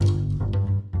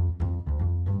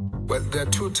Well, there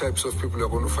are two types of people you're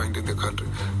going to find in the country.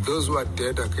 Those who are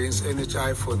dead against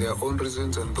NHI for their own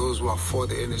reasons and those who are for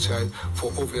the NHI for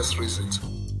obvious reasons.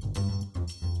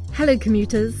 Hello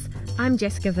commuters, I'm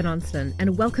Jessica Van Onselen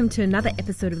and welcome to another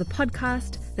episode of the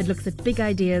podcast that looks at big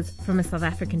ideas from a South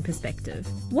African perspective.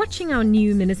 Watching our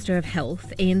new Minister of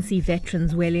Health, ANC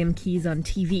veterans Willem Keys on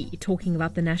TV talking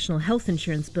about the National Health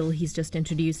Insurance Bill he's just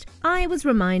introduced, I was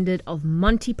reminded of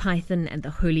Monty Python and the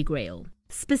Holy Grail.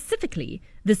 Specifically,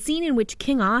 the scene in which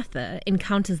King Arthur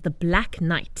encounters the Black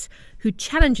Knight, who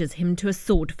challenges him to a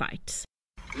sword fight.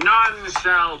 None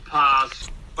shall pass.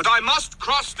 But I must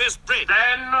cross this bridge.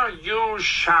 Then you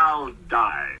shall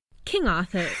die. King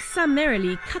Arthur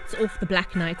summarily cuts off the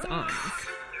Black Knight's arms.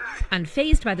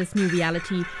 Unfazed by this new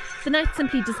reality, the knight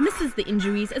simply dismisses the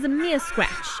injuries as a mere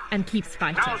scratch and keeps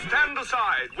fighting. Now stand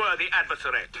aside, worthy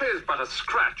adversary. 'Tis but a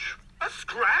scratch. A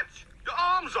scratch? Your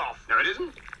arm's off. No, it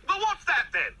isn't. Well, what's that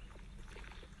then?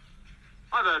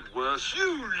 I've heard worse.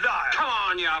 You liar. Come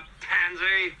on, you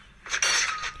pansy.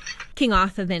 King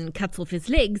Arthur then cuts off his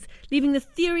legs, leaving the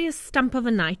furious stump of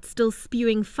a knight still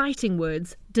spewing fighting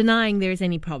words, denying there is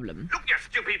any problem. Look, you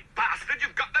stupid bastard,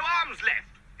 you've got no arms left.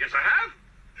 Yes, I have.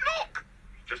 Look!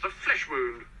 Just a flesh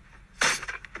wound.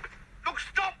 Look,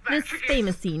 stop that! This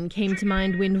famous scene came to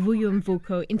mind when Vuyo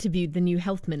Mvuko interviewed the new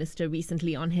health minister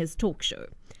recently on his talk show.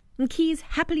 Keys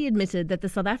happily admitted that the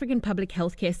South African public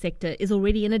healthcare sector is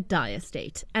already in a dire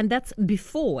state, and that's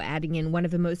before adding in one of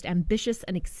the most ambitious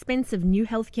and expensive new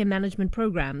healthcare management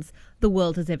programs the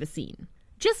world has ever seen.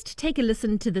 Just take a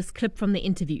listen to this clip from the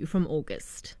interview from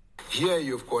August. Here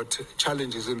you've got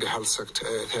challenges in the health sector,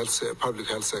 public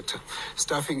health sector,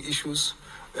 staffing issues,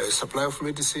 supply of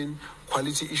medicine,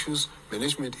 quality issues,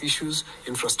 management issues,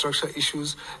 infrastructure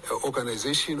issues,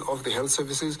 organization of the health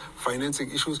services, financing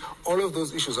issues. All of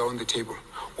those issues are on the table.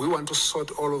 We want to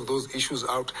sort all of those issues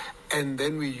out, and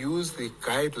then we use the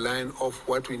guideline of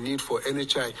what we need for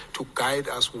NHI to guide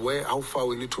us how far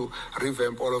we need to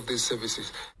revamp all of these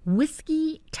services.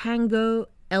 Whiskey, Tango,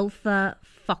 Alpha,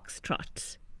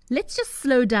 Foxtrot. Let's just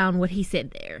slow down what he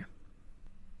said there.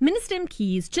 Minister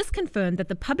Mkhize just confirmed that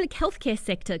the public healthcare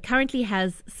sector currently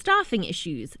has staffing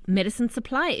issues, medicine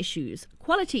supply issues,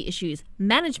 quality issues,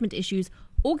 management issues,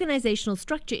 organizational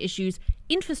structure issues,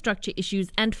 infrastructure issues,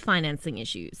 and financing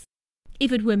issues.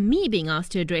 If it were me being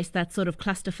asked to address that sort of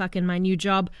clusterfuck in my new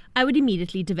job, I would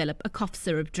immediately develop a cough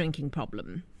syrup drinking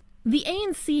problem. The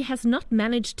ANC has not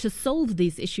managed to solve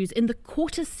these issues in the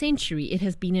quarter century it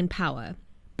has been in power.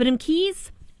 But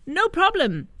Mkhize, no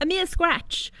problem, a mere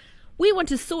scratch. We want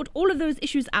to sort all of those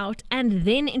issues out and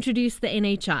then introduce the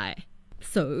NHI.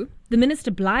 So, the minister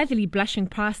blithely blushing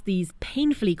past these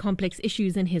painfully complex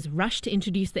issues in his rush to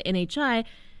introduce the NHI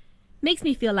makes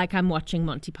me feel like I'm watching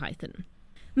Monty Python.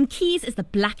 Mkhize is the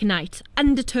Black Knight,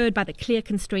 undeterred by the clear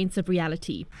constraints of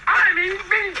reality. I'm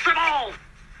invincible!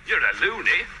 You're a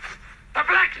loony. The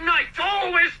Black Knight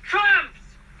always triumphs!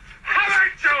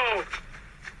 Haven't you?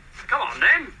 Come on,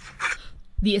 then.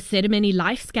 The Esedimeni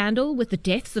life scandal with the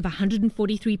deaths of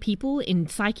 143 people in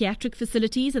psychiatric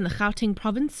facilities in the Gauteng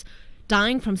province,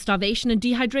 dying from starvation and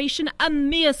dehydration, a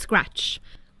mere scratch.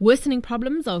 Worsening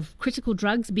problems of critical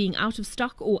drugs being out of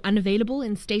stock or unavailable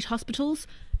in state hospitals,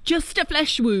 just a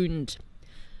flesh wound.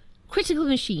 Critical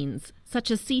machines, such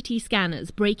as CT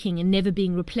scanners, breaking and never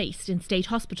being replaced in state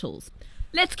hospitals.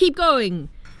 Let's keep going.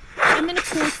 And then, of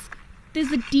course,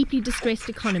 there's a deeply distressed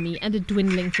economy and a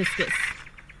dwindling fiscus.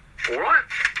 All right,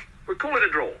 we'll call it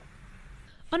a draw.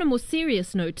 On a more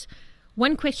serious note,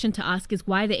 one question to ask is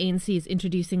why the ANC is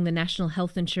introducing the National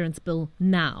Health Insurance Bill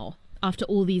now, after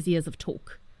all these years of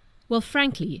talk. Well,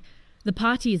 frankly, the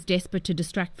party is desperate to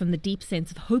distract from the deep sense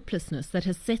of hopelessness that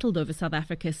has settled over South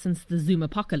Africa since the Zuma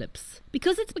apocalypse.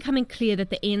 Because it's becoming clear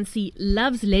that the ANC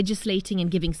loves legislating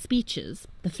and giving speeches,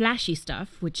 the flashy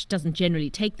stuff, which doesn't generally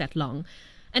take that long,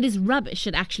 and is rubbish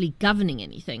at actually governing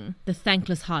anything, the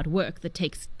thankless hard work that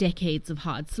takes decades of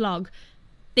hard slog,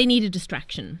 they need a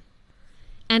distraction.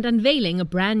 And unveiling a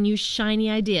brand new shiny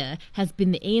idea has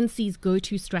been the ANC's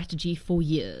go-to strategy for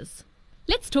years.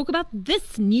 Let's talk about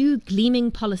this new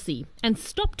gleaming policy and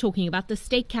stop talking about the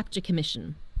State Capture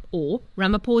Commission, or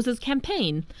Ramaphosa's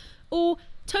campaign, or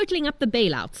totaling up the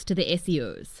bailouts to the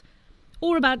SEOs,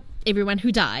 or about everyone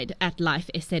who died at Life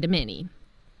Esedimeni.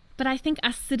 But I think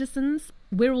us citizens,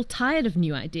 we're all tired of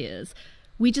new ideas.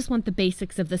 We just want the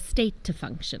basics of the state to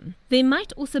function. There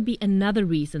might also be another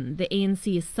reason the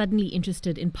ANC is suddenly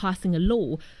interested in passing a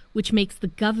law which makes the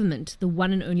government the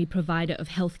one and only provider of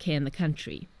healthcare in the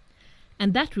country.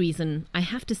 And that reason, I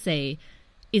have to say,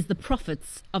 is the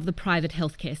profits of the private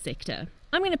healthcare sector.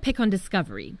 I'm going to pick on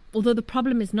Discovery, although the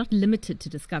problem is not limited to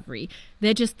Discovery.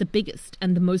 They're just the biggest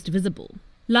and the most visible.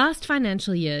 Last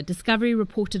financial year, Discovery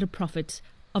reported a profit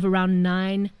of around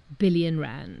 9 billion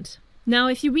rand. Now,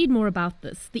 if you read more about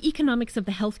this, the economics of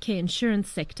the healthcare insurance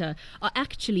sector are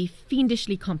actually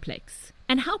fiendishly complex.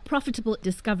 And how profitable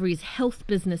Discovery's health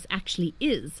business actually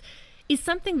is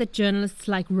something that journalists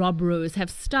like Rob Rose have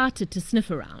started to sniff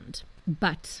around.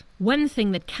 But one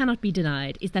thing that cannot be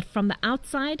denied is that from the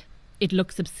outside, it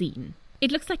looks obscene.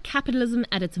 It looks like capitalism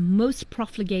at its most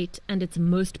profligate and its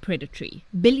most predatory.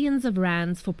 Billions of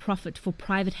rands for profit for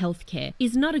private healthcare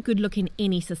is not a good look in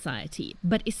any society,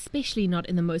 but especially not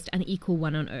in the most unequal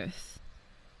one on earth.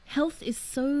 Health is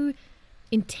so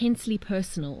intensely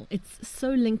personal. It's so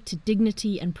linked to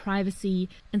dignity and privacy,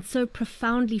 and so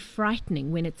profoundly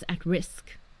frightening when it's at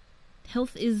risk.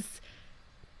 Health is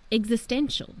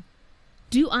existential.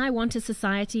 Do I want a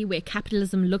society where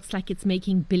capitalism looks like it's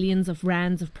making billions of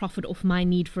rands of profit off my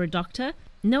need for a doctor?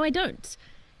 No, I don't.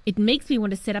 It makes me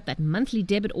want to set up that monthly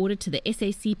debit order to the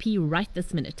SACP right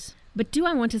this minute. But do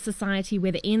I want a society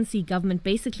where the ANC government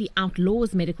basically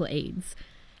outlaws medical aids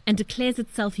and declares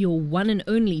itself your one and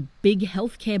only big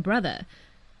healthcare brother,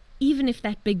 even if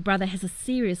that big brother has a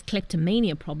serious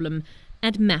kleptomania problem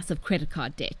and massive credit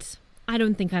card debt? I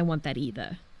don't think I want that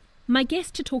either. My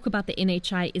guest to talk about the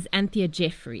NHI is Anthea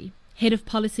Jeffrey, Head of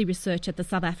Policy Research at the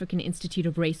South African Institute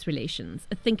of Race Relations,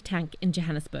 a think tank in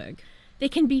Johannesburg. There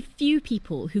can be few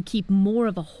people who keep more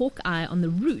of a hawk eye on the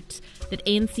route that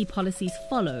ANC policies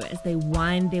follow as they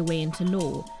wind their way into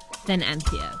law than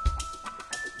Anthea.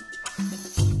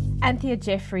 Anthea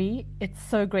Jeffrey, it's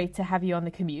so great to have you on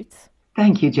The Commute.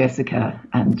 Thank you, Jessica,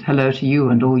 and hello to you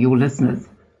and all your listeners.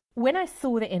 When I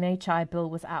saw the NHI bill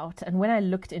was out, and when I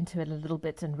looked into it a little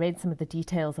bit and read some of the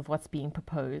details of what's being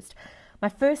proposed, my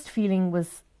first feeling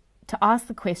was to ask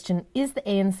the question, is the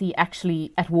ANC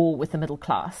actually at war with the middle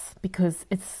class? Because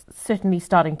it's certainly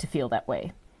starting to feel that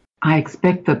way. I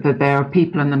expect that there are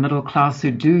people in the middle class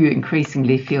who do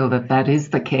increasingly feel that that is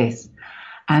the case.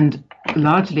 And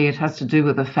largely it has to do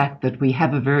with the fact that we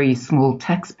have a very small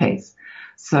tax base.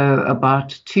 So about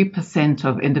 2%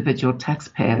 of individual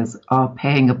taxpayers are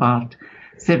paying about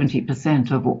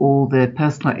 70% of all the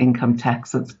personal income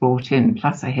tax that's brought in,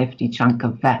 plus a hefty chunk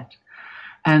of VAT.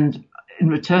 And in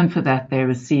return for that, they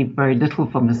receive very little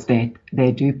from the state.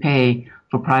 They do pay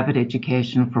for private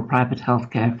education, for private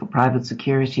healthcare, for private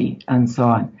security, and so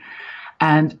on.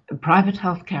 And private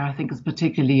healthcare, I think, is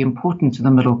particularly important to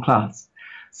the middle class.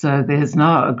 So there's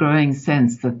now a growing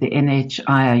sense that the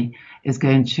NHI is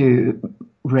going to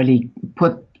really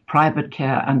put private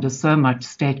care under so much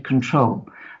state control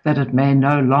that it may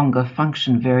no longer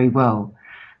function very well.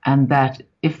 And that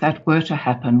if that were to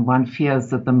happen, one fears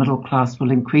that the middle class will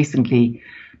increasingly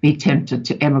be tempted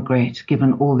to emigrate,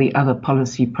 given all the other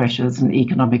policy pressures and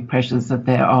economic pressures that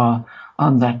there are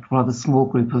on that rather small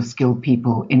group of skilled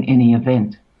people in any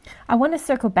event. I want to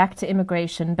circle back to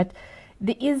immigration, but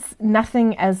there is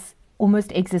nothing as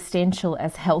almost existential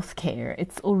as healthcare.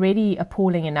 It's already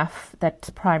appalling enough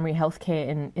that primary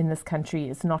healthcare in this country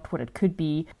is not what it could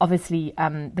be. Obviously,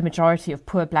 the majority of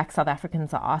poor black South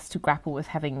Africans are asked to grapple with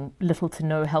having little to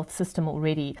no health system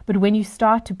already. But when you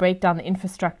start to break down the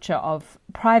infrastructure of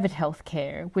private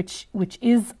healthcare, which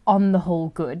is on the whole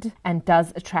good and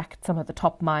does attract some of the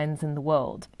top minds in the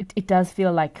world, it does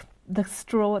feel like the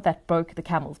straw that broke the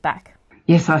camel's back.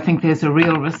 Yes, I think there's a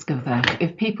real risk of that.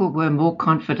 If people were more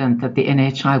confident that the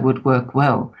NHI would work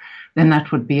well, then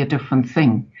that would be a different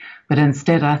thing. But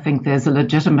instead, I think there's a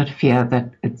legitimate fear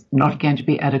that it's not going to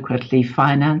be adequately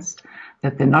financed,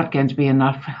 that there are not going to be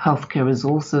enough healthcare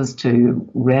resources to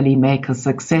really make a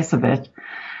success of it,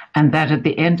 and that at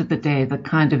the end of the day, the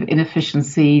kind of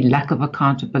inefficiency, lack of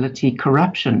accountability,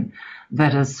 corruption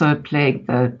that has so plagued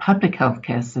the public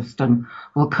healthcare system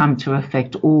will come to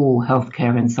affect all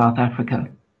healthcare in South Africa.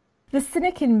 The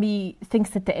cynic in me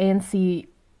thinks that the ANC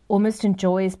almost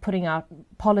enjoys putting out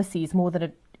policies more than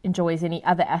it enjoys any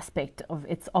other aspect of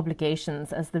its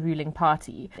obligations as the ruling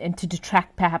party, and to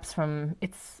detract perhaps from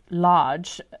its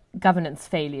large governance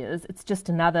failures. It's just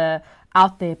another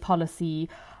out there policy.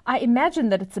 I imagine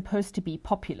that it's supposed to be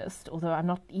populist, although I'm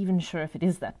not even sure if it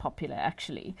is that popular,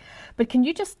 actually. But can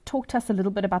you just talk to us a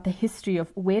little bit about the history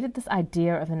of where did this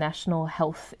idea of a national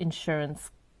health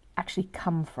insurance actually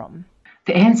come from?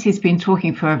 The ANC has been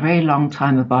talking for a very long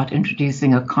time about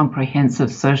introducing a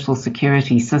comprehensive social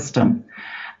security system,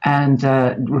 and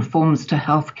reforms to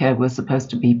healthcare were supposed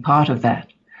to be part of that.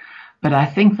 But I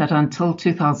think that until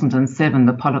 2007,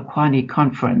 the Polokwane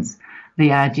Conference,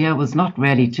 the idea was not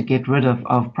really to get rid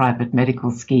of private medical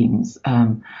schemes.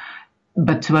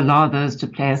 but to allow those to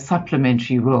play a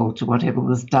supplementary role to whatever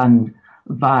was done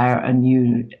via a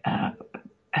new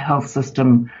health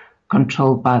system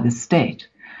controlled by the state.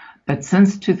 But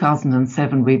since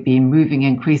 2007, we've been moving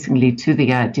increasingly to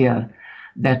the idea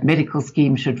that medical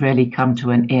schemes should really come to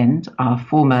an end. Our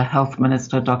former health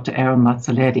minister, Dr. Aaron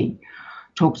Motsoaledi,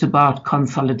 talked about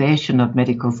consolidation of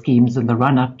medical schemes in the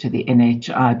run-up to the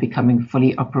NHI becoming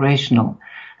fully operational.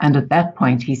 And at that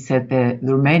point, he said the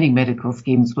remaining medical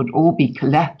schemes would all be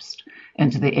collapsed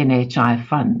into the NHI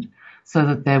fund so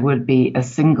that there would be a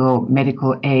single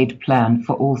medical aid plan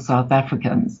for all South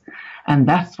Africans. And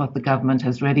that's what the government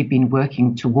has really been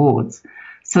working towards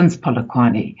since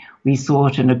Polokwane. We saw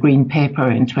it in a green paper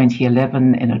in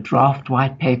 2011, in a draft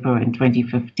white paper in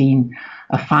 2015,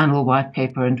 a final white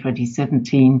paper in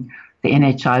 2017, the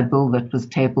NHI bill that was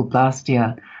tabled last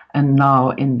year, and now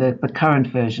in the current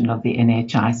version of the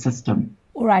NHI system.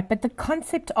 All right, but the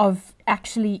concept of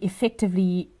actually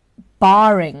effectively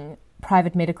barring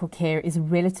private medical care is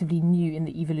relatively new in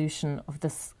the evolution of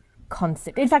this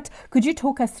concept. In fact, could you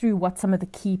talk us through what some of the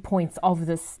key points of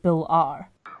this bill are?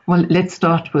 Well, let's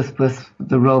start with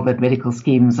the role that medical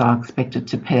schemes are expected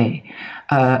to play.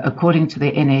 According to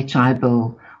the NHI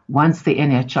bill, once the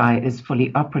NHI is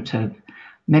fully operative,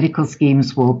 medical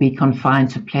schemes will be confined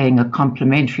to playing a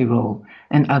complementary role.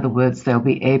 In other words, they'll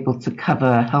be able to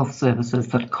cover health services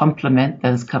that complement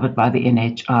those covered by the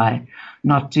NHI,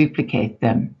 not duplicate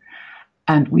them.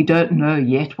 And we don't know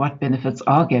yet what benefits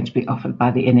are going to be offered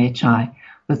by the NHI.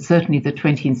 But certainly the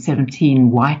 2017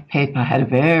 white paper had a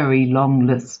very long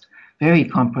list, very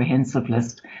comprehensive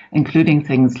list, including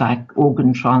things like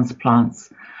organ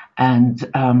transplants and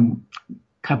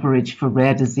coverage for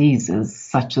rare diseases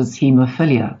such as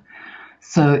hemophilia.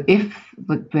 So if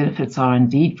the benefits are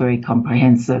indeed very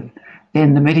comprehensive,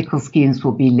 then the medical schemes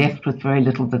will be left with very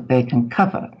little that they can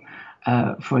cover.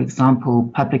 For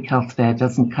example, public health there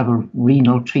doesn't cover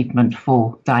renal treatment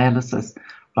for dialysis,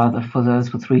 rather for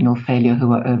those with renal failure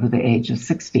who are over the age of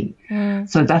 60.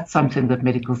 So that's something that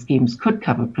medical schemes could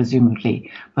cover,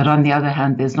 presumably. But on the other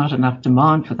hand, there's not enough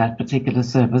demand for that particular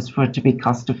service for it to be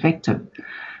cost effective.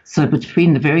 So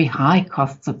between the very high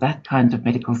costs of that kind of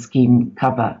medical scheme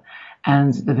cover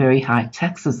and the very high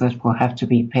taxes that will have to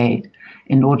be paid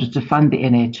in order to fund the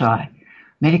NHI,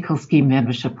 medical scheme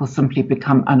membership will simply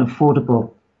become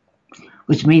unaffordable,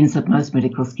 which means that most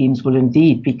medical schemes will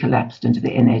indeed be collapsed into the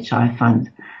NHI fund,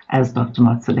 as Dr.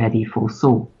 Motsoaledi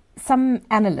foresaw. Some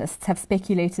analysts have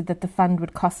speculated that the fund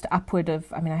would cost upward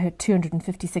of, I heard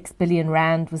 256 billion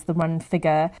rand was the one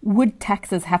figure. Would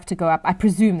taxes have to go up? I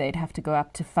presume they'd have to go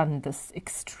up to fund this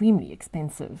extremely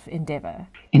expensive endeavour.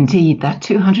 Indeed, that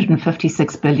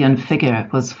 256 billion figure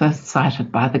was first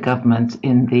cited by the government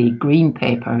in the Green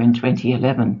Paper in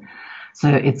 2011. So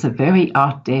it's a very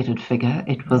outdated figure.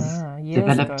 It was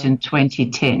developed in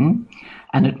 2010,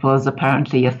 and it was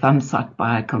apparently a thumbsuck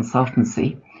by a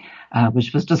consultancy,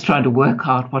 which was just trying to work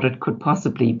out what it could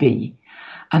possibly be.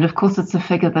 And of course, it's a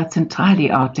figure that's entirely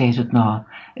outdated now,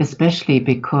 especially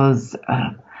because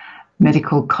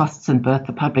medical costs in both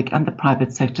the public and the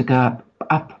private sector go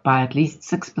up by at least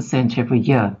 6% every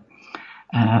year.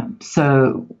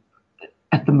 So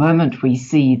at the moment, we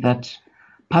see that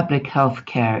public health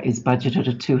care is budgeted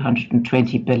at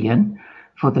 220 billion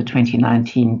for the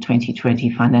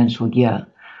 2019-2020 financial year.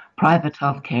 Private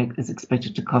healthcare is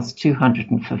expected to cost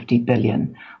 250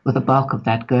 billion, with a bulk of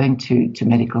that going to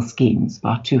medical schemes,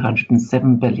 about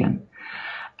 207 billion.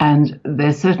 And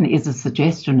there certainly is a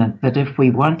suggestion that if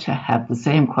we want to have the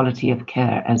same quality of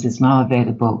care as is now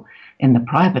available in the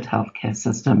private healthcare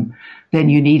system, then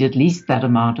you need at least that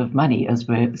amount of money as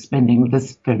we're spending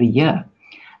this very year.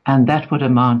 And that would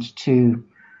amount to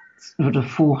sort of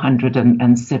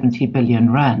 470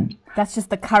 billion rand. That's just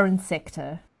the current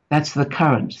sector. That's the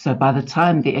current. So by the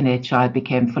time the NHI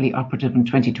became fully operative in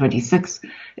 2026,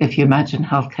 if you imagine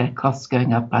healthcare costs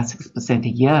going up by 6% a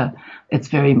year, it's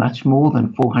very much more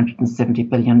than 470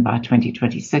 billion by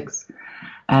 2026.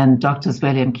 And Dr.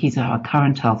 Zweli Mkhize, our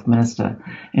current health minister,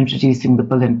 introducing the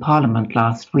bill in Parliament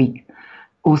last week,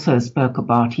 also spoke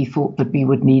about he thought that we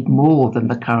would need more than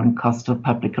the current cost of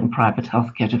public and private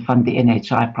healthcare to fund the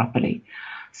NHI properly.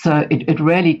 So it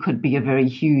really could be a very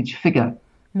huge figure.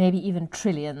 Maybe even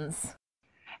trillions.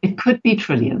 It could be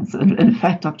trillions. In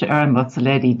fact, Dr. Aaron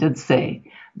Motsoaledi did say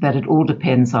that it all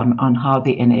depends on how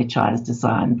the NHI is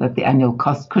designed, that the annual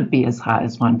cost could be as high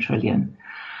as 1 trillion.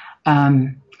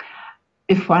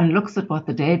 If one looks at what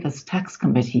the Davis Tax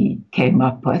Committee came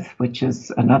up with, which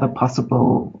is another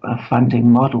possible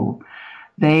funding model,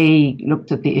 They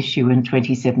looked at the issue in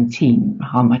 2017.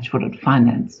 How much would it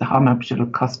finance? How much would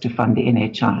it cost to fund the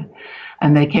NHI?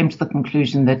 And they came to the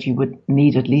conclusion that you would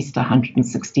need at least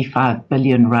 165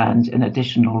 billion rand in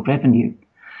additional revenue.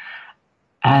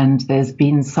 And there's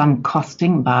been some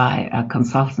costing by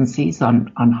consultancies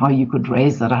on how you could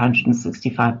raise that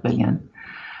 165 billion.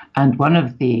 And one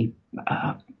of the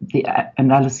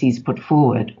analyses put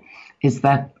forward is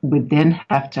that we'd then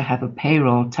have to have a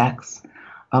payroll tax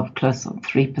of close to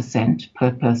 3% per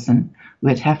person.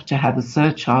 We'd have to have a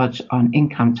surcharge on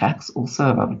income tax also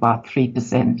of about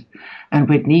 3%. And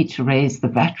we'd need to raise the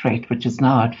VAT rate, which is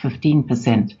now at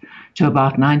 15%, to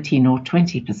about 19 or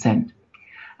 20%.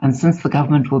 And since the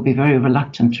government will be very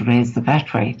reluctant to raise the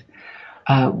VAT rate,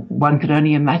 one could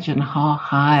only imagine how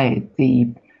high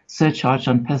the surcharge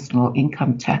on personal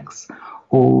income tax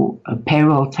or a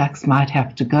payroll tax might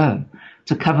have to go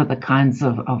to cover the kinds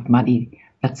of money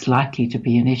that's likely to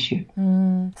be an issue.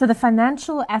 So the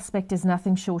financial aspect is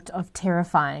nothing short of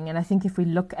terrifying. And I think if we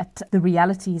look at the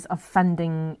realities of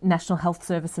funding national health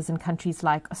services in countries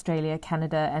like Australia,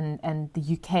 Canada, and the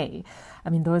UK, I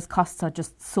mean, those costs are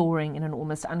just soaring in an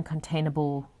almost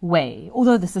uncontainable way,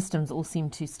 although the systems all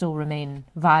seem to still remain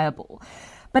viable.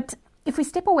 But if we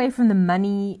step away from the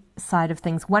money side of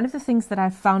things, one of the things that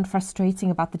I've found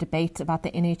frustrating about the debate about the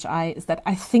NHI is that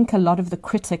I think a lot of the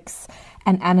critics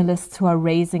and analysts who are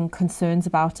raising concerns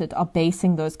about it are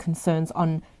basing those concerns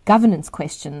on governance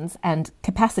questions and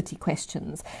capacity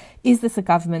questions. Is this a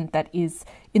government that is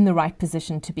in the right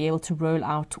position to be able to roll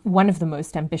out one of the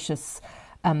most ambitious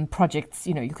projects,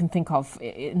 you can think of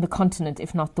in the continent,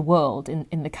 if not the world,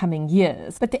 in the coming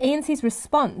years? But the ANC's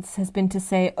response has been to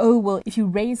say, oh, well, if you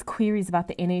raise queries about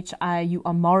the NHI, you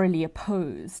are morally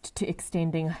opposed to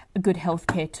extending good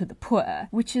healthcare to the poor,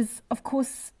 which is, of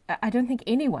course, I don't think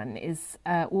anyone is,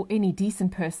 or any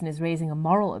decent person is raising a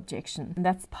moral objection. And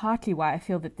that's partly why I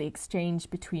feel that the exchange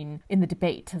in the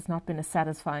debate has not been as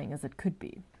satisfying as it could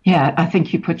be. Yeah, I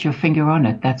think you put your finger on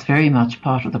it. That's very much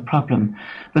part of the problem,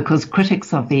 because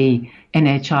critics of the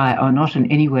NHI are not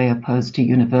in any way opposed to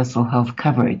universal health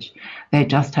coverage. They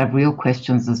just have real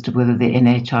questions as to whether the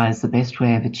NHI is the best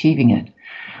way of achieving it.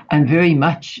 And very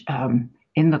much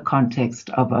in the context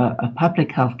of a public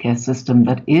healthcare system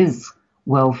that is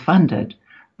well funded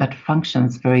but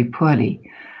functions very poorly.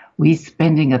 We're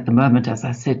spending at the moment, as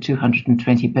I said,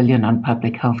 220 billion on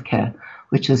public healthcare,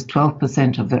 which is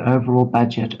 12% of the overall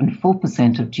budget and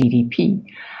 4% of GDP.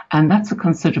 And that's a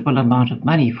considerable amount of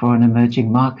money for an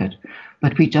emerging market.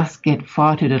 But we just get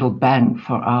far too little bang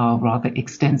for our rather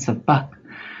extensive buck.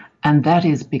 And that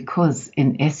is because,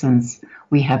 in essence,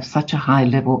 we have such a high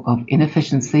level of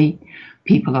inefficiency.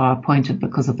 People are appointed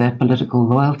because of their political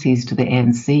loyalties to the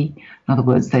ANC. In other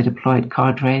words, they deployed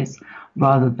cadres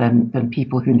rather than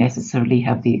people who necessarily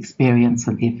have the experience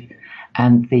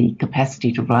and the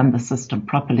capacity to run the system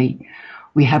properly.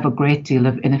 We have a great deal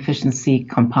of inefficiency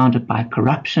compounded by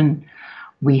corruption.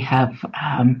 We have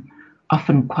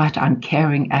often quite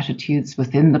uncaring attitudes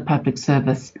within the public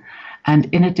service. And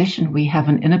in addition, we have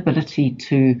an inability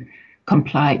to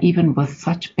comply even with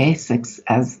such basics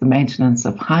as the maintenance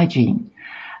of hygiene.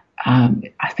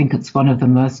 I think it's one of the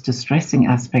most distressing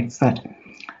aspects that,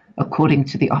 according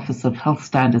to the Office of Health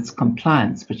Standards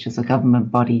Compliance, which is a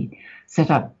government body set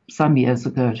up some years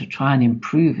ago to try and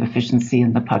improve efficiency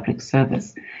in the public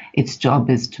service, its job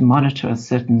is to monitor a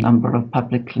certain number of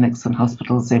public clinics and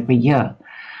hospitals every year.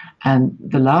 And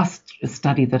the last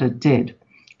study that it did,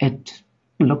 it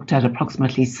looked at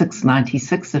approximately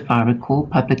 696, if I recall,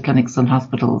 public clinics and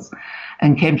hospitals,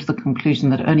 and came to the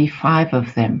conclusion that only 5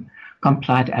 of them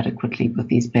complied adequately with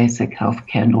these basic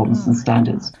healthcare norms and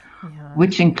standards,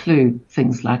 which include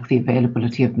things like the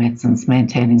availability of medicines,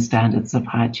 maintaining standards of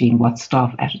hygiene, what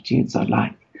staff attitudes are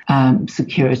like,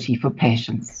 security for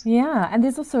patients. Yeah, and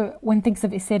there's also, one thinks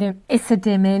of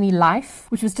Esidimeni Life,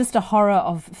 which was just a horror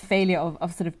of failure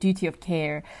of sort of duty of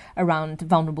care around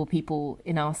vulnerable people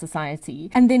in our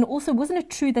society. And then also, wasn't it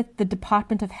true that the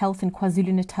Department of Health in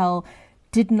KwaZulu-Natal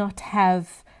did not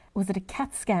have, was it a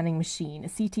CAT scanning machine, a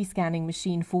CT scanning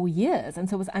machine for years, and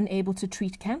so was unable to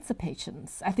treat cancer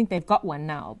patients? I think they've got one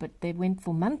now, but they went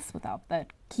for months without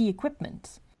that key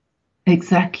equipment.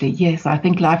 Exactly, yes. I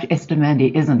think Life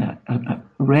Esidimeni is a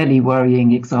really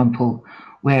worrying example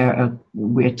where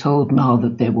we're told now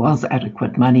that there was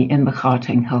adequate money in the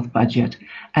Gauteng health budget,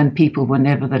 and people were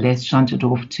nevertheless shunted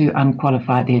off to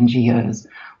unqualified NGOs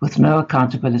with no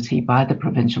accountability by the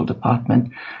provincial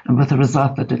department, and with the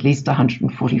result that at least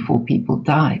 144 people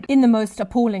died. In the most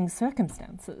appalling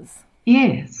circumstances.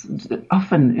 Yes,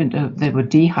 often they were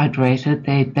dehydrated,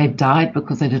 they died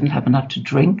because they didn't have enough to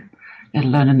drink, let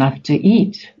alone enough to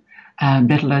eat.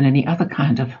 let alone any other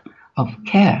kind of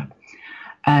care.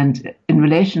 And in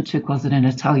relation to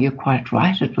KwaZulu-Natal, you're quite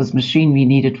right. It was machinery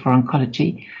needed for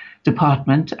oncology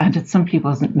department, and it simply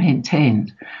wasn't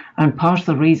maintained. And part of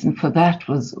the reason for that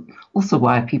was also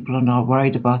why people are now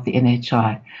worried about the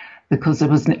NHI, because there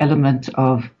was an element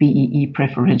of BEE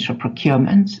preferential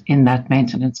procurement in that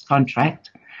maintenance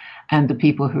contract, and the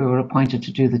people who were appointed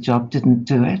to do the job didn't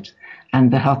do it, and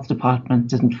the health department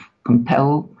didn't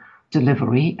compel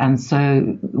delivery, and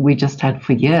so we just had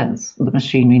for years the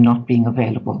machinery not being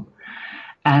available.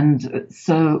 And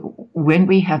so when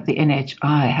we have the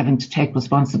NHI having to take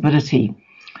responsibility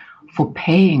for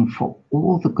paying for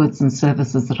all the goods and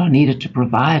services that are needed to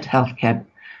provide healthcare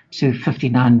to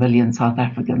 59 million South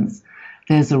Africans,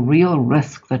 there's a real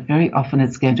risk that very often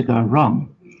it's going to go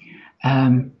wrong.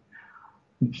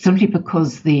 Simply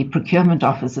because the procurement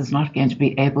office is not going to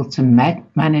be able to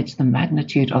manage the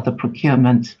magnitude of the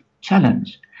procurement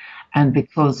challenge, and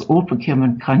because all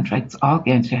procurement contracts are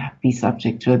going to be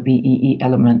subject to a BEE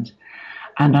element.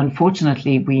 And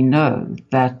unfortunately, we know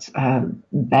that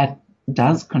that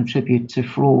does contribute to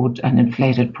fraud and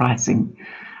inflated pricing.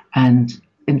 And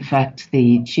in fact,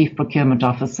 the Chief Procurement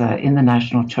Officer in the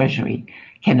National Treasury,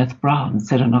 Kenneth Brown,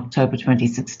 said in October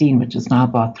 2016, which is now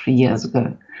about 3 years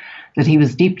ago, that he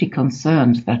was deeply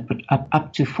concerned that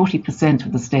up to 40%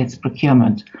 of the state's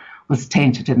procurement was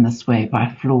tainted in this way by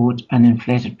flawed and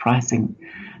inflated pricing.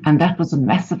 And that was a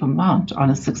massive amount on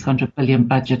a 600 billion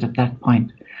budget at that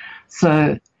point.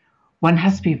 So one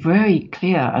has to be very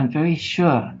clear and very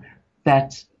sure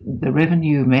that the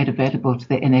revenue made available to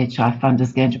the NHI fund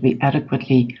is going to be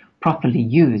adequately, properly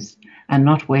used and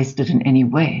not wasted in any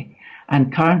way.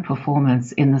 And current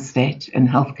performance in the state, in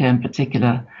healthcare in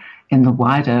particular, in the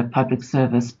wider public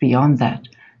service beyond that,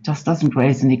 just doesn't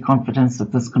raise any confidence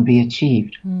that this can be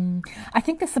achieved. I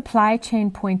think the supply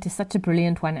chain point is such a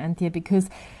brilliant one, Anthea, because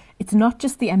it's not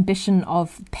just the ambition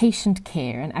of patient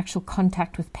care and actual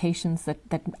contact with patients that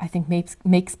I think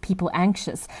makes people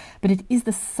anxious, but it is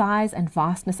the size and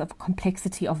vastness of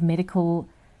complexity of medical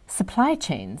supply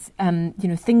chains.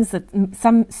 Things that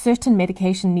some certain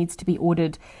medication needs to be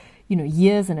ordered,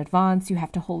 years in advance. You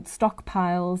have to hold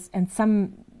stockpiles, and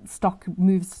some stock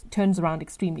turns around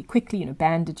extremely quickly,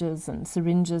 bandages and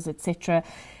syringes, etc.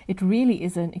 It really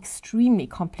is an extremely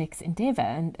complex endeavor,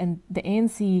 and the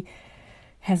ANC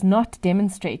has not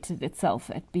demonstrated itself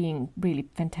at being really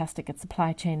fantastic at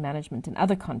supply chain management in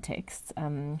other contexts.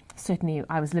 Certainly,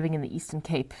 I was living in the Eastern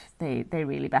Cape. They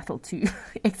really battled to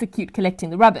execute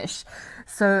collecting the rubbish.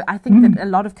 So I think that a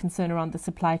lot of concern around the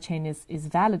supply chain is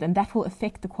valid, and that will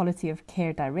affect the quality of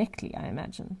care directly, I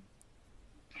imagine.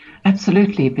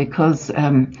 Absolutely, because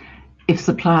if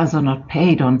suppliers are not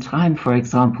paid on time, for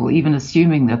example, even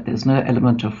assuming that there's no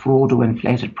element of fraud or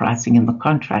inflated pricing in the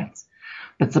contracts,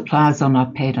 but suppliers are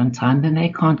not paid on time, then they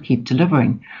can't keep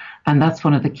delivering. And that's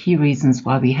one of the key reasons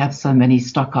why we have so many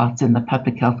stockouts in the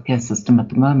public healthcare system at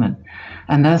the moment.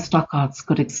 And those stockouts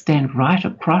could extend right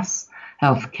across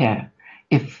healthcare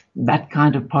if that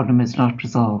kind of problem is not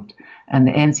resolved. And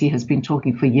the ANC has been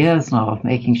talking for years now of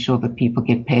making sure that people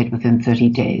get paid within 30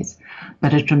 days.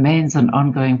 But it remains an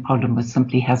ongoing problem which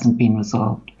simply hasn't been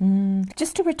resolved.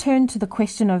 Just to return to the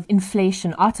question of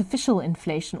inflation, artificial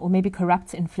inflation, or maybe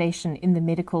corrupt inflation in the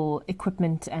medical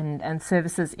equipment and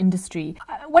services industry.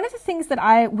 One of the things that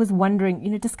I was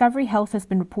wondering, Discovery Health has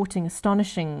been reporting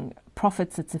astonishing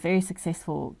profits. It's a very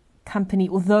successful company,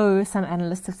 although some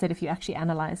analysts have said if you actually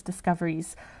analyze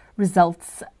Discovery's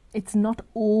results, it's not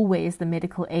always the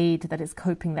medical aid that is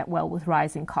coping that well with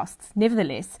rising costs.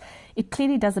 Nevertheless, it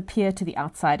clearly does appear to the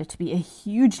outsider to be a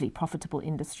hugely profitable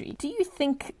industry. Do you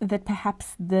think that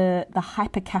perhaps the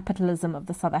hyper-capitalism of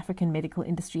the South African medical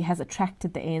industry has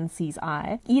attracted the ANC's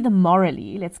eye? Either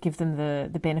morally, let's give them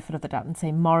the benefit of the doubt and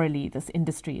say morally this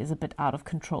industry is a bit out of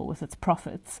control with its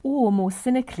profits, or more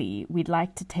cynically, we'd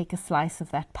like to take a slice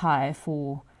of that pie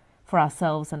for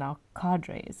ourselves and our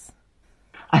cadres.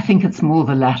 I think it's more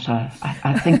the latter.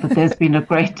 I think that there's been a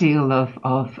great deal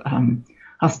of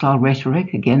hostile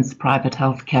rhetoric against private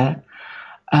healthcare,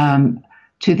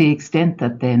 to the extent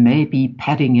that there may be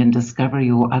padding in Discovery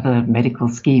or other medical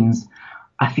schemes.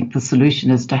 I think the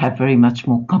solution is to have very much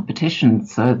more competition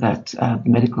so that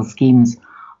medical schemes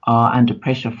are under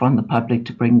pressure from the public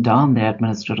to bring down their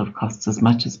administrative costs as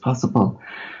much as possible.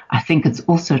 I think it's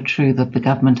also true that the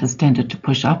government has tended to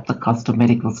push up the cost of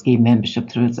medical scheme membership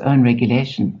through its own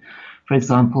regulation, for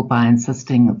example, by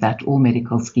insisting that all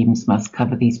medical schemes must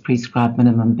cover these prescribed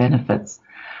minimum benefits,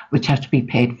 which have to be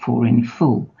paid for in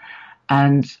full.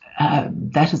 And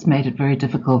that has made it very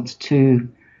difficult to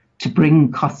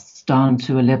bring costs down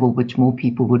to a level which more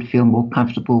people would feel more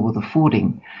comfortable with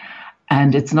affording.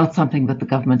 And it's not something that the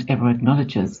government ever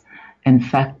acknowledges. In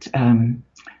fact,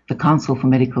 the Council for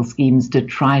Medical Schemes did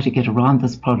try to get around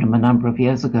this problem a number of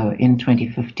years ago in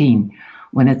 2015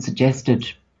 when it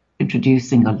suggested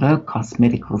introducing a low-cost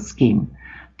medical scheme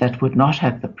that would not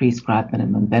have the prescribed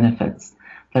minimum benefits,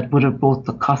 that would have brought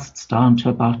the costs down to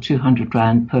about 200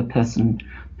 Rand per person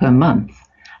per month.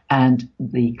 And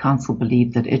the council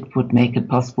believed that it would make it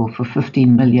possible for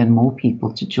 15 million more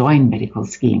people to join medical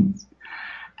schemes.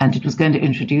 And it was going to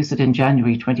introduce it in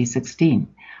January 2016.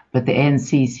 But the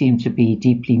ANC seemed to be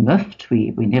deeply miffed.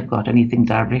 We never got anything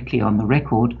directly on the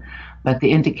record. But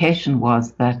the indication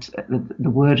was that the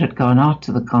word had gone out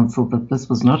to the council that this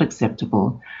was not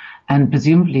acceptable. And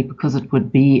presumably because it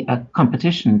would be a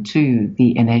competition to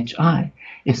the NHI.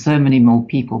 If so many more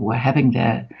people were having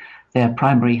their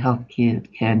primary health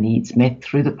care needs met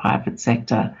through the private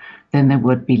sector, then there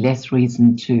would be less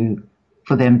reason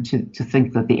for them to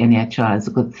think that the NHI is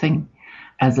a good thing.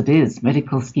 As it is,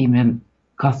 medical scheme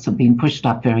costs have been pushed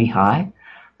up very high,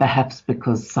 perhaps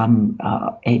because some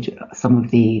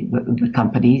of the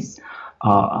companies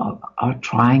are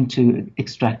trying to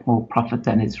extract more profit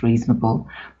than is reasonable,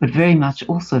 but very much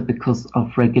also because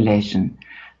of regulation.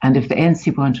 And if the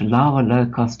ANC won't allow a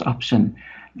low-cost option,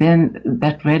 then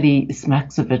that really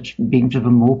smacks of it being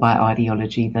driven more by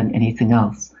ideology than anything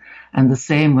else. And the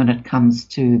same when it comes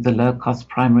to the low-cost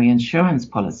primary insurance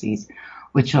policies,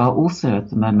 which are also at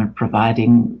the moment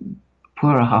providing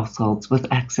poorer households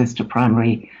with access to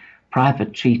primary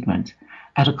private treatment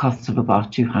at a cost of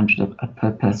about 200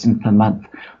 per person per month.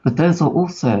 But those are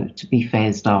also to be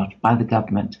phased out by the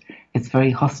government. It's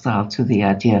very hostile to the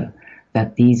idea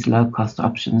that these low-cost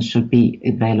options should be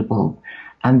available.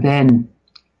 And then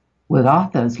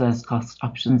without those low-cost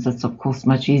options, it's of course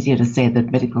much easier to say that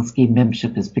medical scheme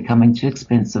membership is becoming too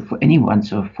expensive for anyone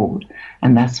to afford.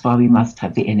 And that's why we must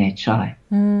have the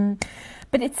NHI.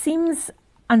 But it seems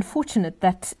unfortunate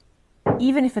that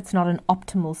even if it's not an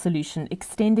optimal solution,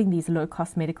 extending these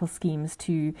low-cost medical schemes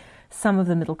to some of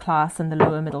the middle class and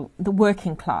the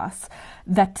working class,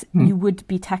 that you would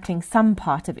be tackling some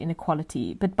part of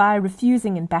inequality. But by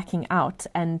refusing and backing out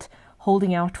and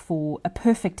holding out for a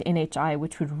perfect NHI,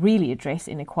 which would really address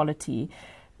inequality,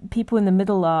 people in the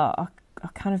middle are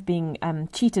kind of being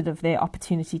cheated of their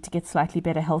opportunity to get slightly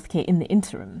better healthcare in the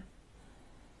interim,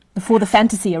 before the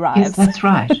fantasy arrives. Yes, that's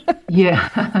right.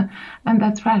 Yeah, and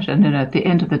that's right. And at the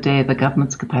end of the day, the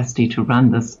government's capacity to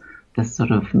run this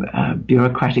sort of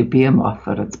bureaucratic behemoth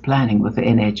that it's planning with the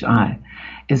NHI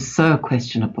is so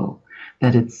questionable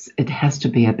that it has to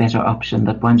be a better option,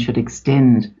 that one should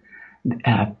extend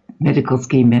medical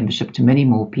scheme membership to many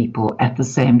more people at the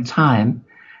same time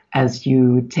as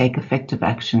you take effective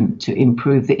action to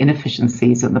improve the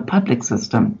inefficiencies in the public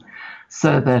system,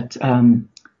 so that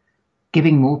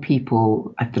giving more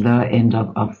people at the lower end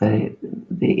of the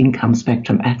income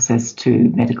spectrum access to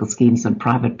medical schemes and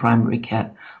private primary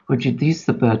care would reduce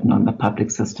the burden on the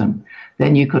public system.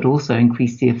 Then you could also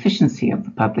increase the efficiency of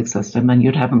the public system, and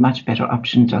you'd have a much better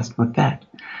option just with that.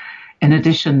 In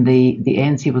addition, the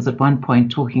ANC was at one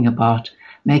point talking about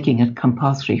making it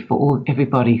compulsory for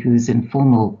everybody who's in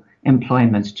formal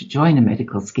employment to join a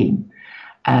medical scheme.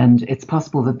 And it's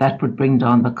possible that would bring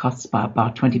down the costs by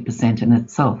about 20% in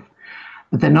itself.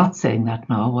 But they're not saying that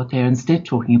now. What they're instead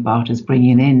talking about is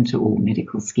bringing an end to all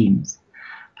medical schemes.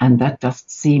 And that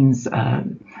just seems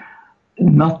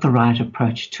not the right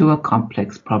approach to a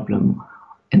complex problem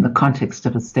in the context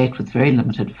of a state with very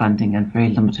limited funding and very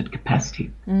limited capacity.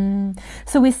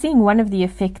 So we're seeing one of the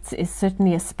effects is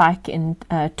certainly a spike in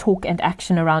talk and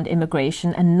action around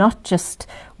immigration, and not just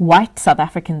white South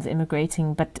Africans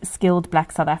immigrating, but skilled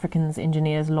black South Africans,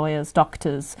 engineers, lawyers,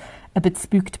 doctors, a bit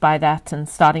spooked by that and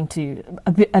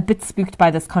a bit spooked by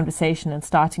this conversation and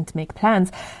starting to make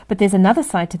plans. But there's another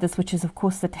side to this, which is, of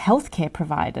course, that healthcare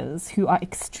providers who are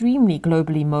extremely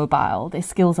globally mobile, their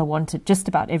skills are wanted just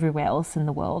about everywhere else in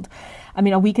the world. I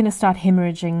mean, are we going to start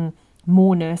hemorrhaging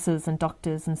more nurses and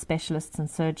doctors and specialists and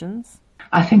surgeons?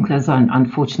 I think there's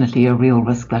unfortunately a real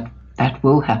risk that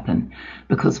will happen,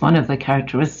 because one of the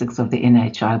characteristics of the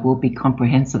NHI will be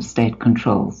comprehensive state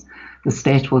controls. The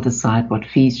state will decide what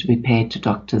fees should be paid to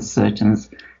doctors, surgeons,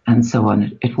 and so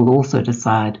on. It will also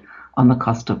decide on the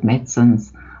cost of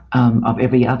medicines, of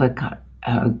every other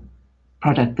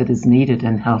product that is needed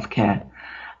in healthcare.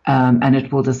 And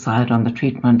it will decide on the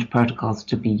treatment protocols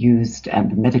to be used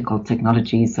and the medical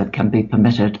technologies that can be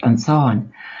permitted and so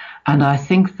on. And I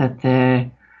think that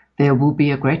there will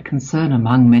be a great concern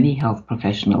among many health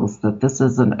professionals that this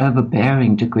is an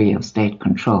overbearing degree of state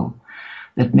control,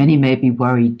 that many may be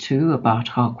worried too about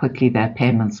how quickly their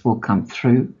payments will come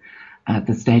through,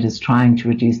 The state is trying to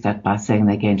reduce that by saying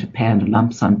they're going to pay on a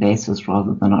lump sum basis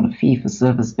rather than on a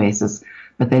fee-for-service basis,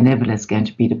 but they're nevertheless going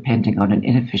to be depending on an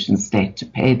inefficient state to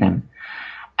pay them.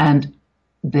 And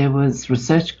there was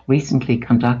research recently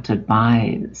conducted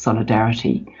by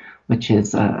Solidarity, which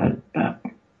is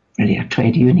really a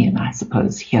trade union, I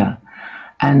suppose, here.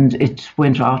 And it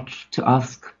went out to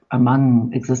ask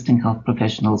among existing health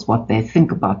professionals what they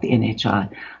think about the NHI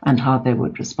and how they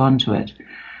would respond to it.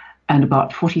 And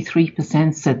about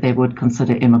 43% said they would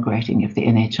consider immigrating if the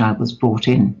NHI was brought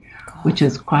in, which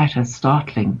is quite a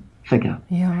startling figure.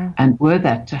 Yeah. And were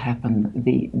that to happen,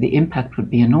 the impact would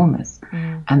be enormous.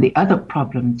 And the other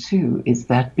problem too is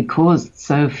that because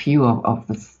so few of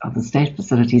the state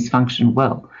facilities function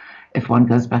well, if one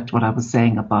goes back to what I was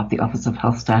saying about the Office of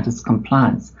Health Standards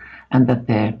Compliance, and that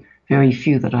there are very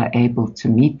few that are able to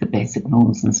meet the basic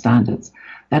norms and standards,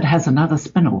 that has another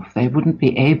spin-off. They wouldn't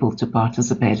be able to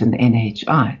participate in the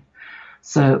NHI.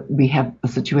 So we have a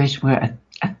situation where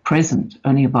at present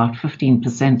only about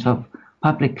 15% of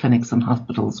public clinics and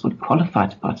hospitals would qualify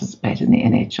to participate in the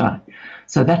NHI.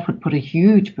 So that would put a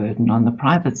huge burden on the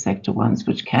private sector ones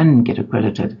which can get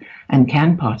accredited and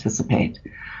can participate.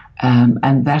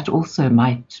 And that also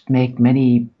might make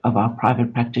many of our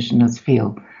private practitioners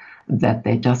feel that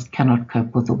they just cannot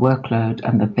cope with the workload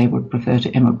and that they would prefer to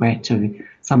immigrate to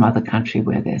some other country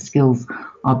where their skills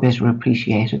are better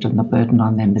appreciated and the burden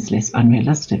on them is less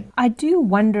unrealistic. I do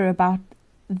wonder about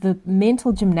the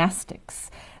mental gymnastics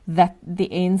that the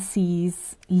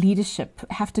ANC's leadership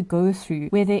have to go through,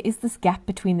 where there is this gap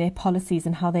between their policies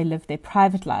and how they live their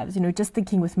private lives. You know, just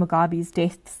thinking with Mugabe's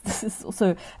death, this is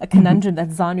also a conundrum that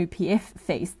ZANU-PF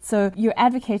faced. So you're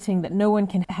advocating that no one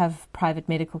can have private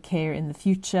medical care in the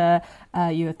future.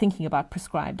 You're thinking about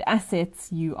prescribed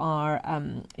assets. You are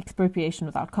expropriation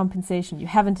without compensation. You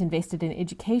haven't invested in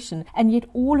education. And yet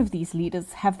all of these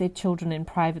leaders have their children in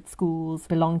private schools,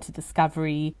 belong to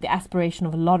Discovery. The aspiration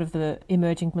of a lot of the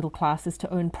emerging middle class is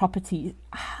to own property.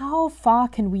 How far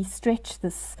can we stretch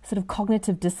this sort of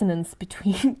cognitive dissonance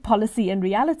between policy and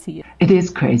reality? It is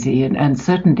crazy. And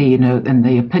certainly, you know, in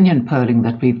the opinion polling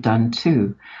that we've done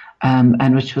too,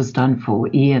 and which was done for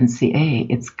ENCA,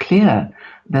 it's clear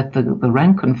that the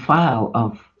rank and file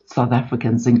of South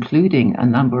Africans, including a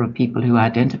number of people who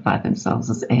identify themselves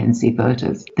as ANC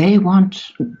voters, they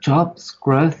want jobs,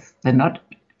 growth. They're not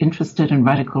interested in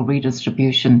radical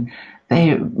redistribution.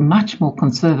 They're much more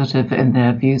conservative in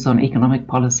their views on economic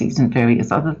policies and various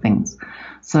other things.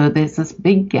 So there's this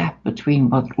big gap between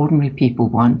what ordinary people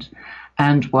want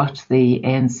and what the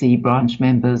ANC branch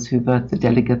members who vote the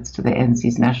delegates to the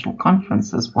ANC's national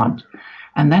conferences want.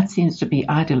 And that seems to be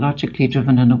ideologically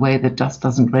driven in a way that just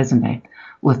doesn't resonate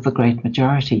with the great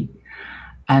majority.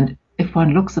 And if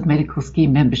one looks at medical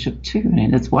scheme membership too,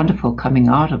 and it's wonderful coming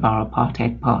out of our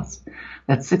apartheid past,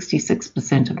 that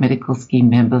 66% of medical scheme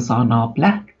members are now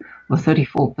black, or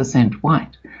 34%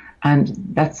 white. And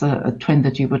that's a trend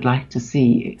that you would like to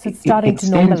see. So it's starting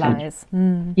extended. to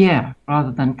normalize. Yeah,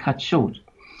 rather than cut short.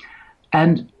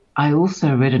 And I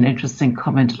also read an interesting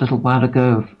comment a little while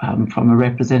ago from a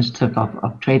representative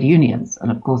of trade unions.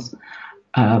 And of course,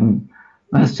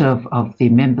 most of the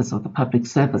members of the public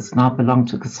service now belong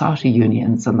to COSATU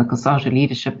unions, and the COSATU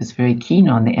leadership is very keen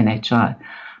on the NHI.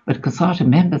 But COSATU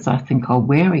members, I think, are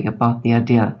wary about the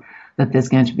idea that there's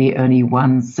going to be only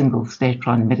one single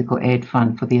state-run medical aid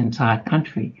fund for the entire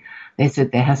country. They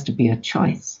said there has to be a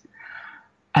choice.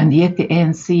 And yet the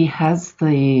ANC has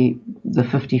the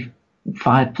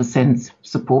 55%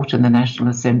 support in the National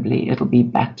Assembly. It'll be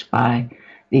backed by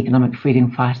the economic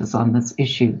freedom fighters on this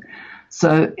issue.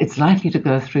 So it's likely to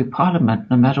go through Parliament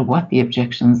no matter what the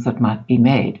objections that might be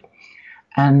made.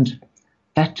 And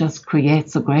that just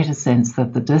creates a greater sense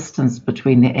that the distance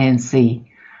between the ANC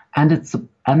and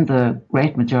the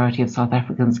great majority of South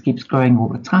Africans keeps growing all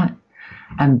the time.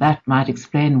 And that might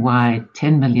explain why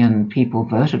 10 million people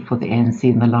voted for the ANC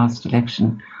in the last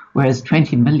election, whereas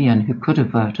 20 million who could have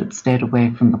voted stayed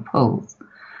away from the polls.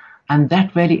 And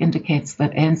that really indicates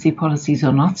that ANC policies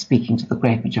are not speaking to the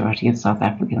great majority of South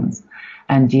Africans.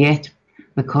 And yet,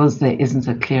 because there isn't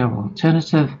a clear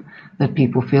alternative that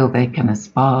people feel they can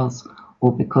espouse,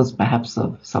 or because perhaps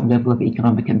of some level of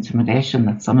economic intimidation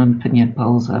that some opinion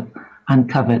polls have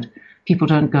uncovered, people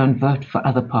don't go and vote for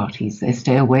other parties. They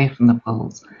stay away from the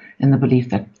polls in the belief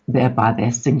that thereby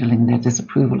they're signaling their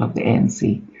disapproval of the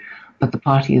ANC. But the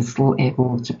party is still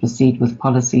able to proceed with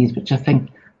policies which I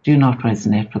think do not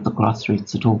resonate with the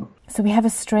grassroots at all. So we have a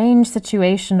strange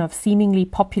situation of seemingly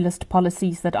populist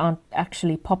policies that aren't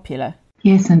actually popular.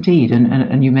 Yes, indeed.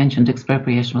 And you mentioned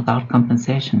expropriation without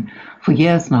compensation. For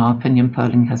years now, opinion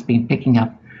polling has been picking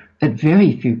up that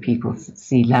very few people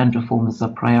see land reform as a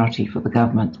priority for the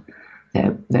government.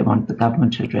 They want the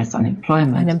government to address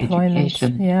unemployment,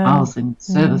 education, housing,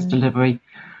 service delivery.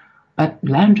 But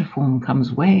land reform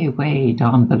comes way, way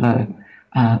down below.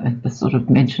 It was sort of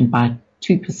mentioned by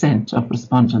 2% of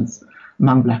respondents,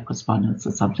 among black respondents,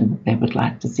 as something that they would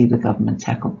like to see the government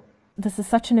tackle. This is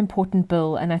such an important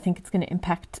bill, and I think it's going to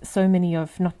impact so many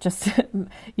of not just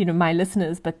my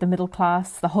listeners, but the middle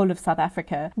class, the whole of South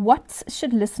Africa. What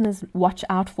should listeners watch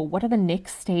out for? What are the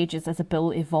next stages as a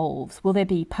bill evolves? Will there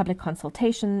be public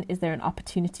consultation? Is there an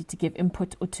opportunity to give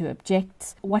input or to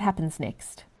object? What happens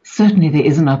next? Certainly there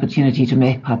is an opportunity to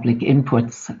make public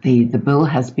inputs. The bill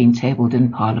has been tabled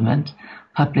in Parliament.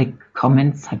 Public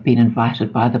comments have been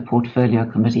invited by the Portfolio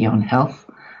Committee on Health.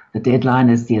 The deadline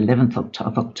is the 11th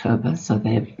of October, so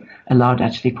they've allowed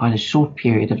actually quite a short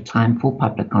period of time for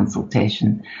public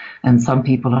consultation. And some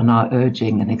people are now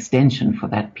urging an extension for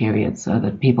that period so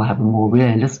that people have a more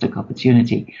realistic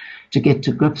opportunity to get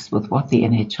to grips with what the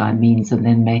NHI means and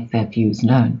then make their views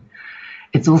known.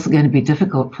 It's also going to be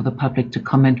difficult for the public to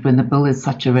comment when the bill is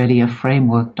such a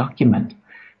framework document.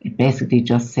 It basically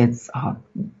just says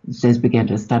we're going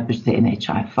to establish the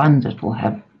NHI fund. It will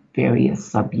have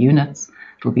various subunits.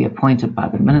 It will be appointed by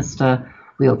the minister.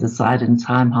 We'll decide in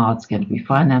time how it's going to be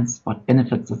financed, what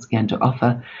benefits it's going to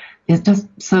offer. There's just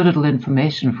so little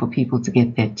information for people to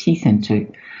get their teeth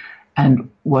into. And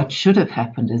what should have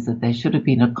happened is that there should have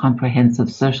been a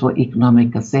comprehensive social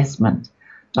economic assessment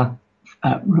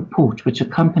report which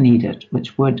accompanied it,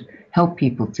 which would help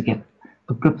people to get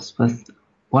to grips with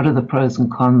what are the pros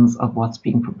and cons of what's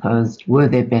being proposed. Were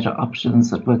there better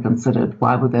options that were considered?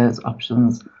 Why were those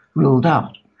options ruled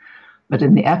out? But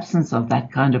in the absence of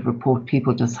that kind of report,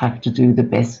 people just have to do the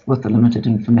best with the limited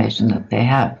information that they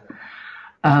have.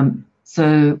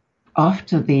 So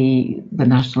after the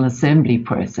National Assembly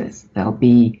process, there'll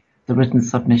be the written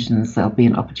submissions, there'll be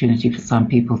an opportunity for some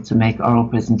people to make oral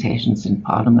presentations in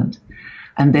Parliament.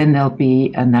 And then there'll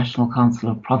be a National Council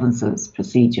of Provinces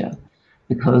procedure,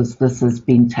 because this has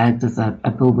been tagged as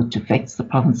a bill which affects the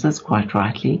provinces, quite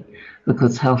rightly,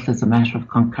 because health is a matter of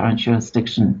concurrent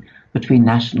jurisdiction between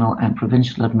national and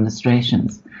provincial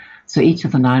administrations. So each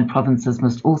of the 9 provinces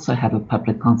must also have a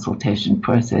public consultation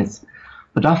process.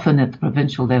 But often at the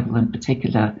provincial level in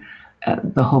particular,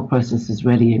 the whole process is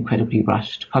really incredibly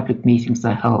rushed. Public meetings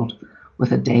are held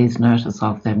with a day's notice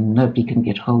of them. Nobody can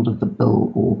get hold of the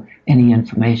bill or any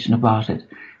information about it.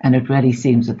 And it really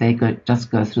seems that they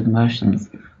just go through the motions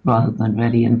rather than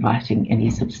really inviting any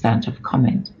substantive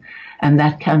comment. And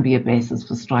that can be a basis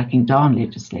for striking down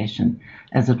legislation,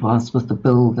 as it was with the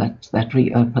bill that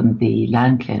reopened the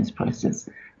land claims process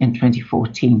in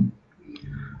 2014.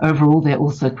 Overall, there are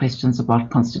also questions about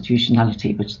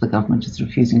constitutionality, which the government is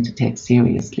refusing to take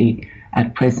seriously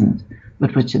at present,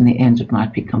 but which in the end it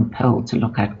might be compelled to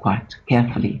look at quite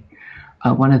carefully.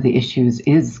 One of the issues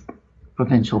is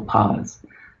provincial powers,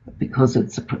 because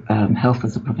health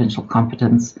is a provincial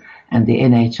competence, and the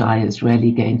NHI is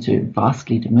really going to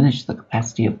vastly diminish the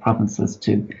capacity of provinces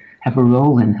to have a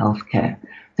role in healthcare.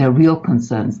 There are real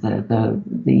concerns that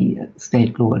the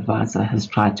state law advisor has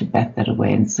tried to bat that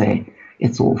away and say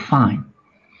it's all fine.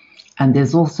 And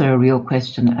there's also a real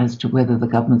question as to whether the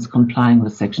government's complying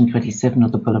with Section 27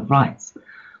 of the Bill of Rights,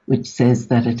 which says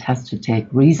that it has to take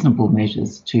reasonable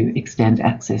measures to extend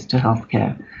access to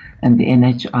healthcare. And the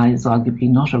NHI is arguably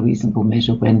not a reasonable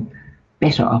measure when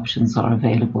better options are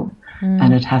available.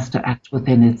 And it has to act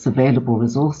within its available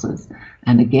resources.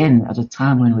 And again, at a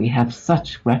time when we have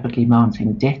such rapidly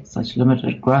mounting debt, such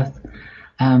limited growth,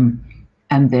 and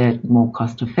there are more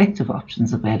cost-effective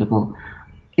options available,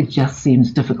 it just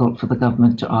seems difficult for the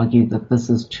government to argue that this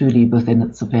is truly within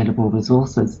its available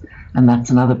resources. And that's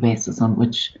another basis on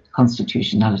which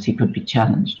constitutionality could be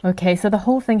challenged. Okay, so the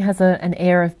whole thing has an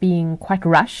air of being quite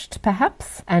rushed,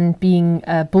 perhaps, and being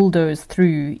bulldozed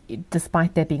through,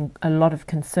 despite there being a lot of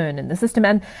concern in the system.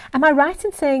 And am I right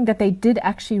in saying that they did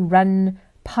actually run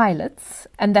pilots,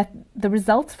 and that the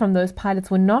results from those pilots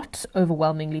were not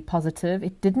overwhelmingly positive?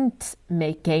 It didn't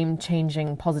make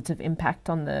game-changing positive impact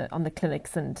on the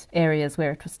clinics and areas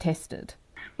where it was tested.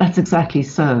 That's exactly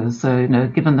so. So,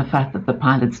 given the fact that the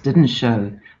pilots didn't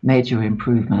show major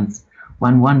improvements,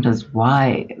 one wonders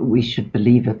why we should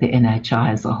believe that the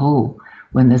NHI as a whole,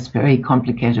 when this very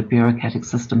complicated bureaucratic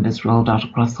system is rolled out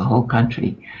across the whole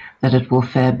country, that it will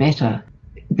fare better.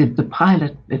 The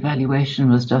pilot evaluation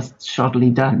was just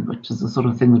shoddily done, which is the sort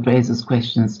of thing that raises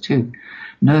questions too.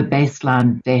 No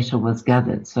baseline data was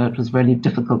gathered, so it was really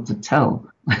difficult to tell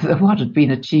whether what had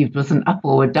been achieved was an up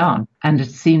or a down. And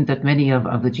it seemed that many of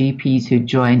the GPs who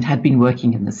joined had been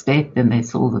working in the state. Then they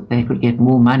saw that they could get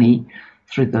more money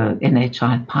through the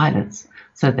NHI pilots.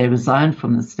 So they resigned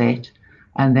from the state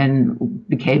and then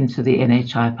became to the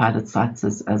NHI pilot sites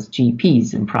as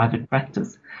GPs in private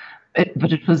practice.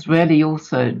 But it was really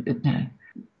also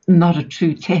not a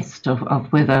true test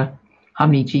of whether how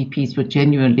many GPs would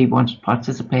genuinely want to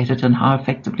participate and how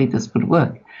effectively this would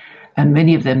work. And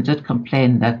many of them did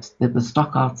complain that there were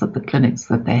stockouts at the clinics,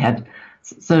 that they had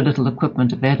so little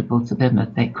equipment available to them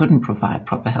that they couldn't provide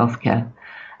proper health care.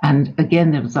 And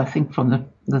again, there was, I think, from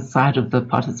the side of the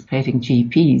participating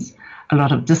GPs, a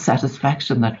lot of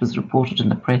dissatisfaction that was reported in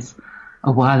the press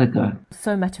a while ago.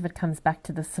 So much of it comes back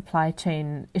to the supply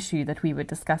chain issue that we were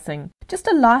discussing. Just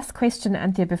a last question,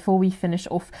 Anthea, before we finish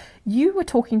off. You were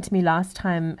talking to me last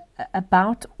time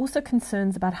about also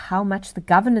concerns about how much the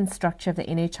governance structure of the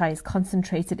NHI is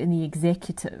concentrated in the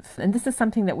executive. And this is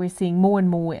something that we're seeing more and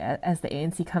more as the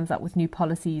ANC comes up with new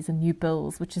policies and new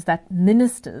bills, which is that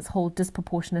ministers hold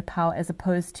disproportionate power as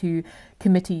opposed to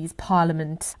committees,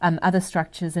 parliament, other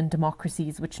structures and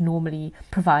democracies which normally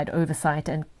provide oversight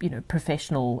and,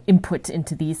 professional input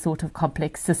into these sort of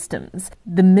complex systems.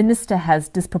 The minister has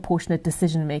disproportionate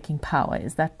decision-making power.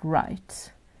 Is that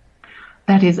right?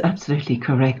 That is absolutely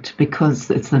correct, because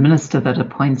it's the minister that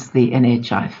appoints the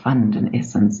NHI fund, in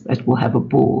essence. It will have a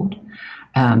board,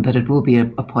 but it will be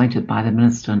appointed by the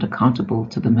minister and accountable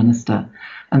to the minister.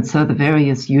 And so the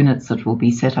various units that will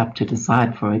be set up to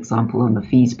decide, for example, on the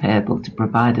fees payable to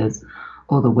providers,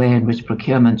 or the way in which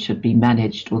procurement should be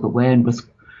managed, or the way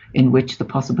in which the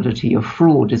possibility of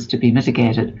fraud is to be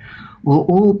mitigated, will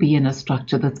all be in a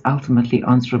structure that's ultimately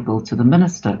answerable to the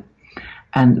minister.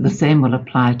 And the same will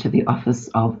apply to the Office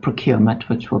of Procurement,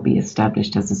 which will be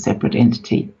established as a separate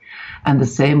entity. And the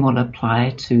same will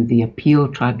apply to the Appeal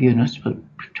Tribunal,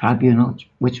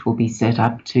 which will be set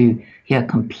up to hear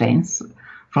complaints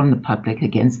from the public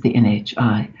against the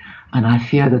NHI. And I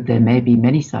fear that there may be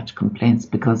many such complaints,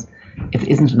 because if there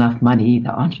isn't enough money,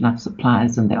 there aren't enough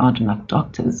supplies, and there aren't enough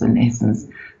doctors, in essence,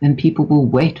 then people will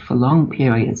wait for long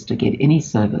periods to get any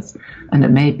service. And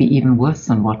it may be even worse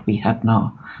than what we have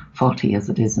now, faulty as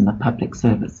it is in the public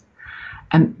service.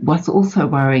 And what's also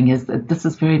worrying is that this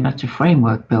is very much a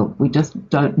framework bill. We just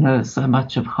don't know so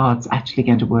much of how it's actually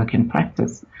going to work in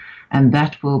practice. And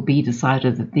that will be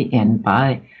decided at the end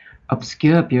by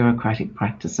obscure bureaucratic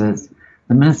practices.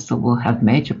 The minister will have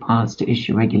major powers to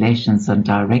issue regulations and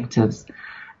directives,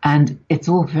 and it's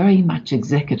all very much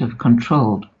executive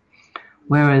controlled,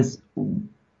 and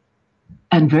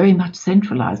very much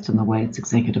centralized in the way it's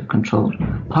executive controlled.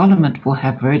 Parliament will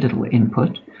have very little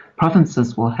input.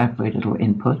 Provinces will have very little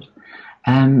input.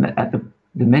 The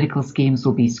medical schemes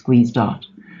will be squeezed out.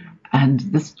 And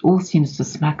this all seems to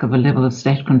smack of a level of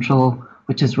state control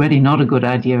which is really not a good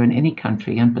idea in any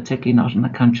country, and particularly not in a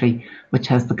country which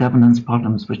has the governance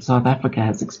problems which South Africa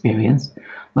has experienced,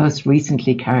 most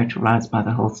recently characterized by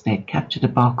the whole state capture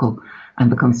debacle and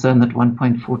the concern that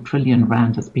 1.4 trillion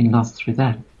rand has been lost through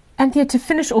that. Anthea, to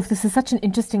finish off, this is such an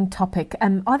interesting topic.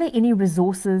 Are there any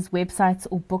resources, websites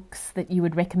or books that you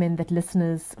would recommend that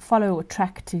listeners follow or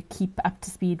track to keep up to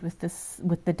speed with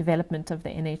the development of the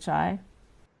NHI?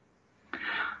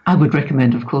 I would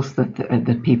recommend, of course,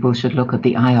 that people should look at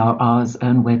the IRR's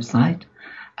own website,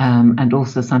 and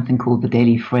also something called the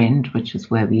Daily Friend, which is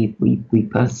where we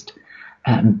post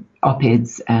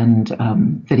op-eds and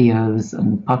videos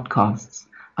and podcasts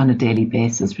on a daily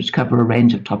basis, which cover a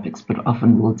range of topics, but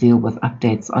often will deal with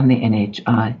updates on the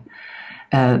NHI.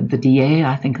 The DA,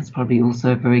 I think, is probably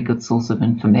also a very good source of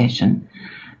information.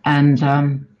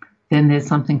 And then there's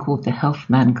something called the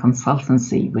Healthman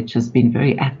Consultancy, which has been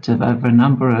very active over a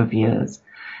number of years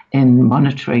in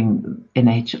monitoring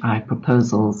NHI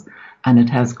proposals, and it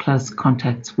has close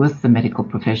contacts with the medical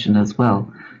profession as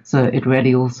well. So it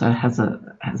really also has a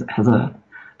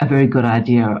very good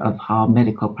idea of how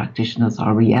medical practitioners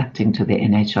are reacting to the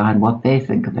NHI and what they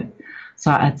think of it.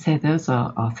 So I'd say those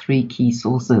are three key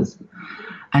sources.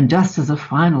 And just as a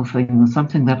final thing,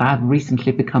 something that I've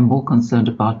recently become more concerned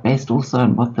about, based also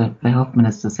on what the health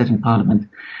minister said in Parliament,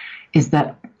 is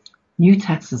that new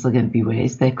taxes are going to be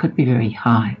raised. They could be very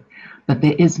high, but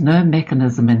there is no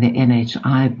mechanism in the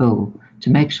NHI bill to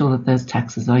make sure that those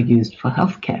taxes are used for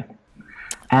healthcare.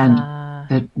 And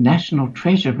the National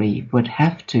Treasury would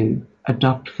have to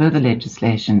adopt further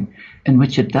legislation in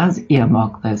which it does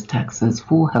earmark those taxes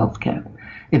for healthcare.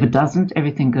 If it doesn't,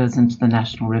 everything goes into the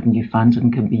National Revenue Fund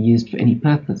and can be used for any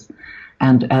purpose.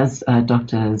 And as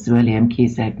Dr. Zweli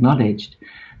Mkhize acknowledged,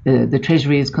 the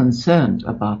Treasury is concerned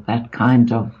about that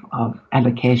kind of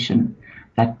allocation,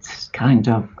 that kind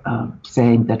of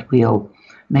saying that we'll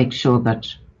make sure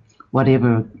that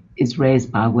whatever is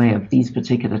raised by way of these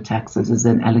particular taxes is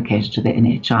then allocated to the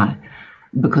NHI.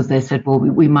 because they said, well,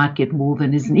 we might get more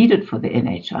than is needed for the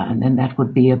NHI, and then that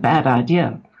would be a bad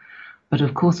idea. But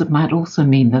of course, it might also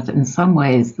mean that in some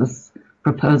ways this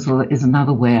proposal is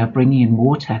another way of bringing in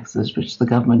more taxes, which the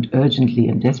government urgently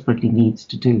and desperately needs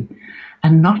to do,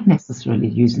 and not necessarily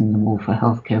using them all for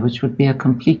healthcare, which would be a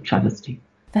complete travesty.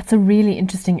 That's a really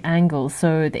interesting angle.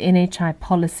 So the NHI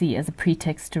policy as a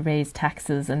pretext to raise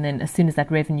taxes, and then as soon as that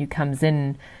revenue comes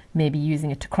in, maybe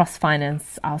using it to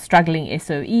cross-finance our struggling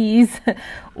SOEs,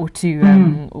 or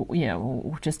to,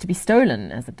 or just to be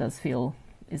stolen, as it does feel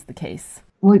is the case.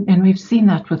 Well, and we've seen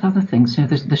that with other things.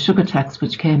 The sugar tax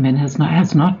which came in has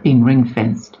not been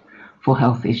ring-fenced for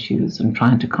health issues and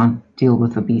trying to deal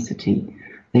with obesity.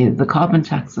 The carbon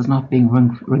tax is not being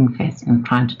ring-fenced and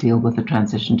trying to deal with the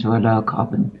transition to a lower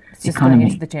carbon it's just economy. Going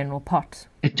into the general pot.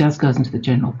 It just goes into the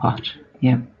general pot,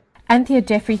 yeah. Anthea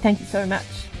Jeffrey, thank you so much.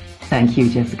 Thank you,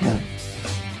 Jessica.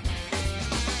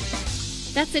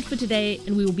 That's it for today,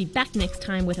 and we will be back next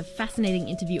time with a fascinating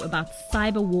interview about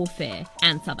cyber warfare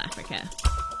and South Africa.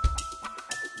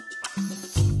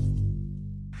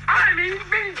 I'm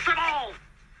invincible!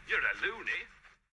 You're a loony.